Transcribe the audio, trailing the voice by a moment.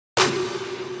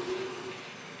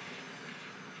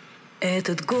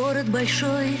Этот город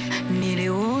большой,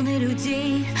 миллионы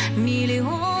людей,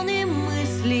 миллионы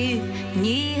мыслей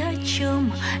ни о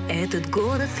чем. Этот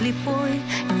город слепой,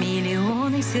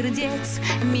 миллионы сердец,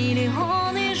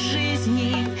 миллионы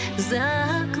жизней за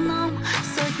окном.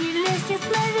 Сотни лестниц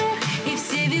наверх, и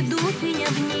все ведут меня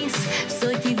вниз.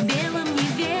 Сотни в белом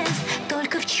невест,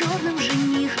 только в черном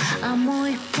жених. А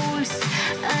мой пульс,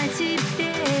 а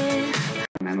теперь...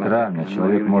 Странно,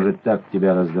 человек может так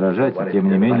тебя раздражать, и тем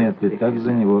не менее ты так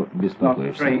за него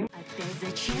беспокоишься. Опять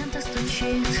зачем-то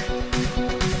стучит.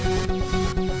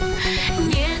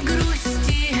 Не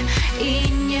грусти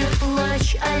и не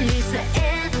плачь, Алиса,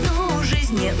 эту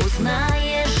жизнь не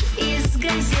узнаешь из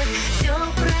газет. Все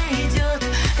пройдет,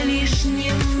 лишь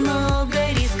немного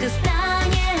риска,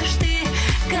 станешь ты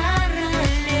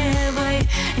королевой.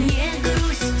 Не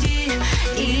грусти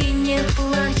и не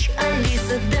плачь,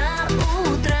 Алиса, до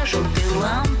утра желтый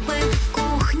ламп